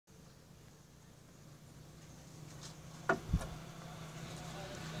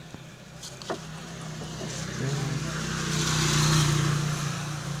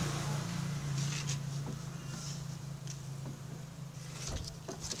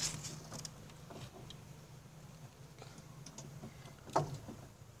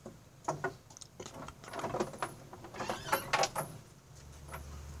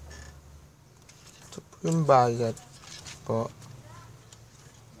Yung bayad po.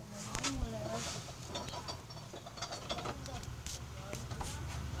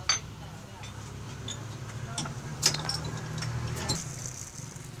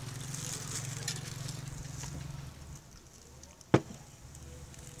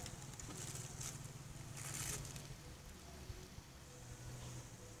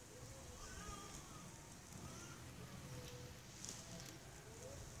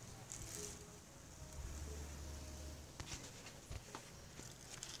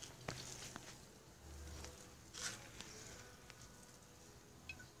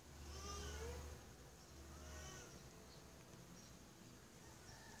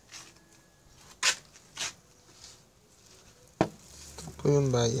 Ito po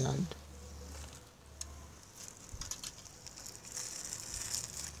yung bayad.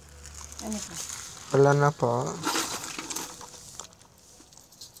 Ano ka? Wala na po.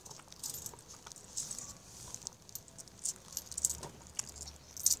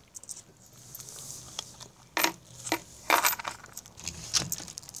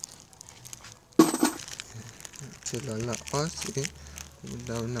 Si Lola Osi,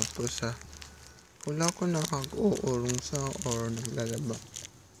 daw na po sa wala ko nakag-uurong sa or naglalaba.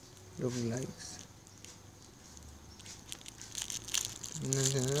 Log likes.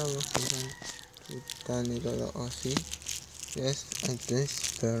 Nandiyan na lang ako ng kita ni Lola Osi. Yes, I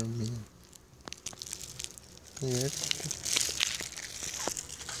just for me. Yes.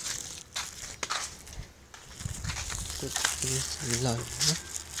 Ito is Lola.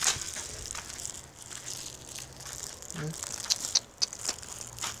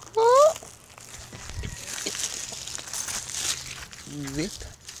 Wait,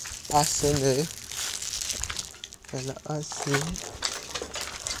 asin eh. Wala asin.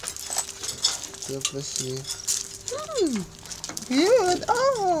 Tapos yun. Cute!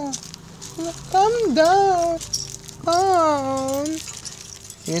 Oh! Calm down! Calm!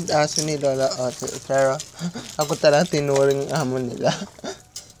 Yun aso ni Lola Oto. Pero ako talagang tinuring amo nila.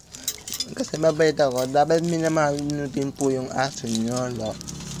 Kasi mabait ako. Dapat minamahalutin po yung aso nyo,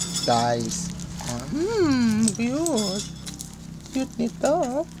 guys. Cute! Cute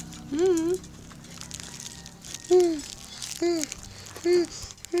nito.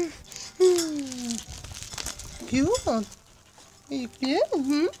 Cute. Cute.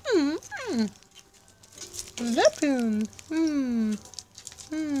 Love him.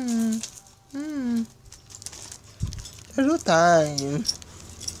 Hello time.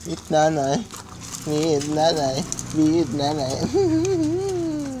 Meet nanay. Meet nanay. Meet nanay.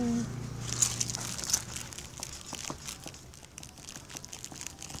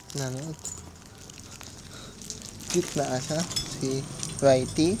 Nanay. Cute na asa si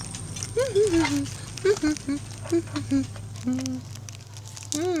Whitey.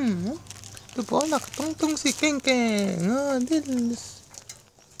 Ito po, nakatungtong si Kengkeng. Dils.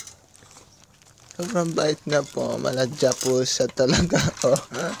 Sobrang bait na po. Maladya po siya talaga.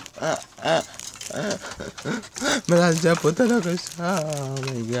 Maladya po talaga siya. Oh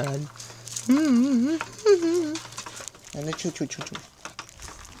my God. Ano, chu.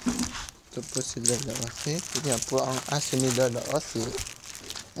 Ito po si Lola Osi. Yan po ang aso ni Lola Osi.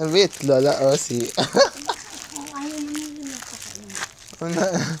 Wait, Lola Osi. Ayaw mo nila nakakain.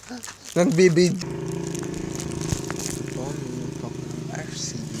 Nagbibid. Ito po, minuto ko ng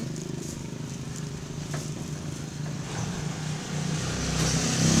RCD.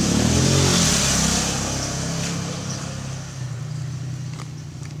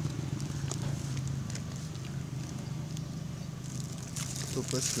 Ito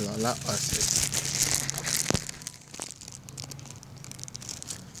po si Lola Osi.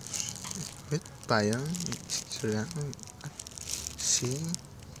 Wait pa yan. Si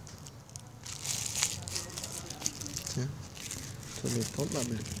tuloy po,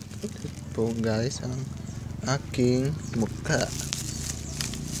 babalik po guys ang aking mukha.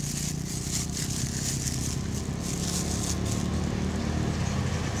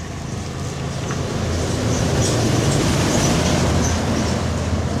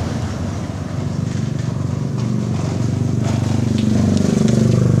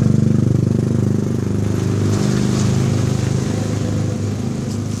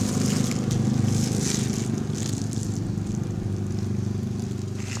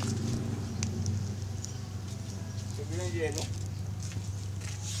 Yelo.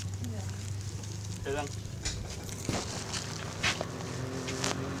 Ito lang.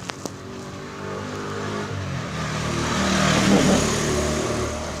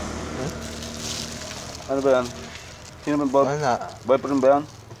 Ano ba yan? Sino ba? Wala. Boyfriend ba yan?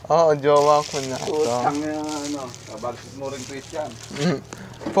 Oo, jowa ko na to. Utang na ano, kabagsik mo rin Christian.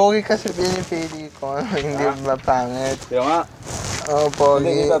 Pogi kasi pinipili ko. Hindi mapangit. Kaya nga. Oo,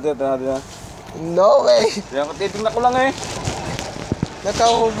 pogi. Dito. No way! Kaya nga titignan ko lang eh.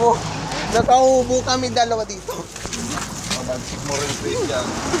 Nakaubo kami dalawa dito. Kabagsik mo rin Christian.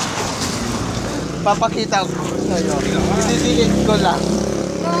 Papakita ko sa'yo. Didelete ko lang.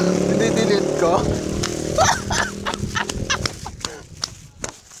 Didelete ko.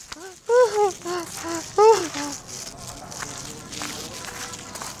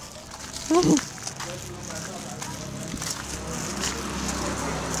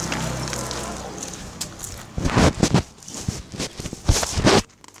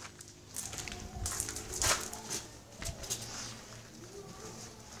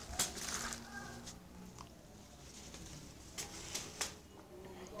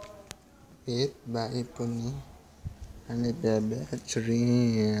 Bye po ni Ani Bebe at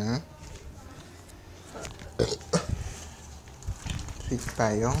Ria. Sweet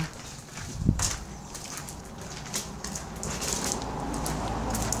payong.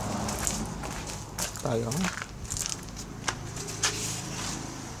 Payong.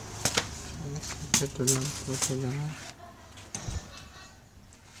 Ito lang po sila.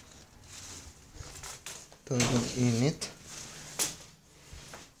 Ito ang init.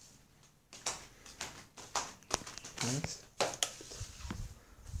 Nice.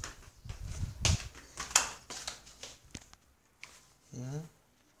 Yan.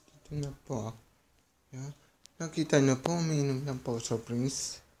 Dito na po. Yan. Nakita na po, umiinom ng po soft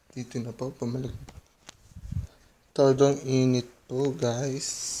drinks. Dito na po, pumalik. Todong init po,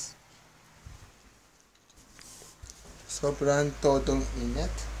 guys. Sobrang todong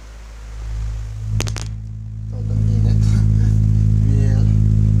init. Todong init. Real.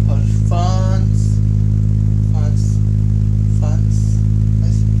 All fans.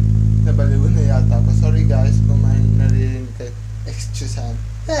 Nabaliw na yata ako. Sorry guys kung may naririnig kayo. Excusean.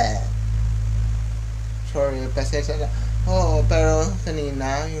 Sorry, pasensya na. Oo, pero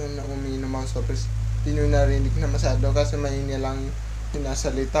kanina yung umiinom ako sopas, di nyo narinig na masyado kasi maingay lang yung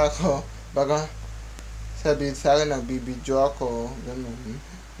nasalita ko. Baka sabihin sa akin, nagbibidyo ako. Ganun.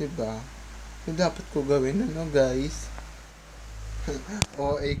 Diba? Yung dapat ko gawin, ano guys?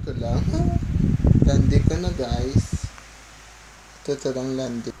 OA ko lang. Landi ko na guys. Totoong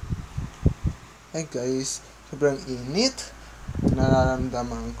landi. Hi guys, sobrang init.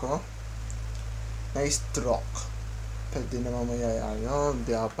 Nararamdaman ko. May stroke. Pwede na mamaya yun.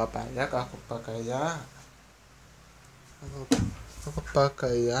 Hindi ako papayag. Ako pa kaya. Ako pa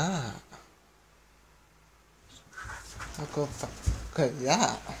kaya. Ako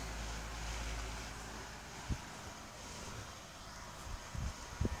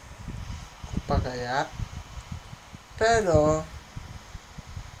pa kaya. Pero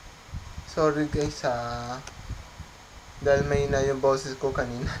sorry guys dahil may na yung boses ko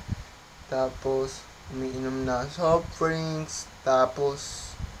kanina. Tapos umiinom na soft drinks. Tapos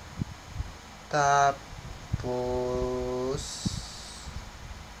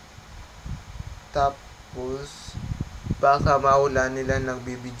baka maulan nila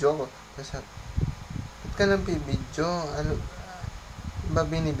nagbibidyo ko. Kasi ba't ka nagbibidyo? Ano ba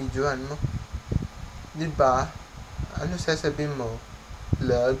binibidyohan mo? Diba? Ano sasabihin mo?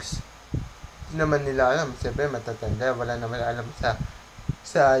 Vlogs? Hindi naman nila alam. Siyempre matatanda. Wala naman alam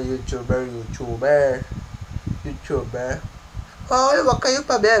sa YouTuber. Hoy, wag kayo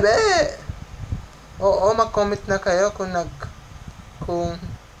pa, bebe! Oo, mag-comment na kayo kung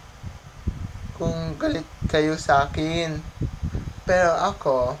galit kayo sa akin. Pero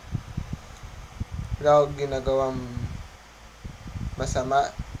ako, wala akong ginagawang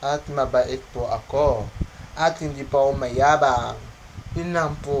masama at mabait po ako. At hindi po ako mayabang. Yun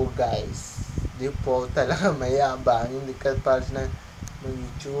lang po guys. Hindi po talaga mayabang. Hindi ka para na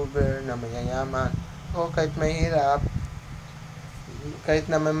mag-YouTuber na mayayaman. O kahit mahirap, kahit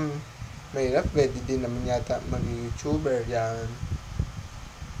naman mahirap, pwede din naman yata mag-YouTuber yan.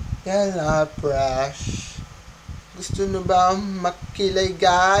 Yala, Prash. Gusto nyo ba makilay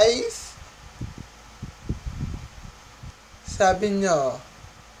guys? Sabi nyo,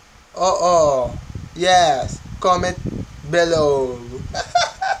 oo, yes, comment below.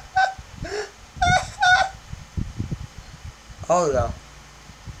 Oh, no.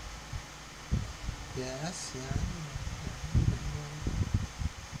 Yes, yan.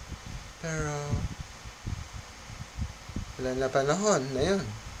 Pero, wala na panahon na yun.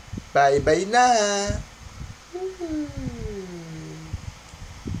 Bye-bye na!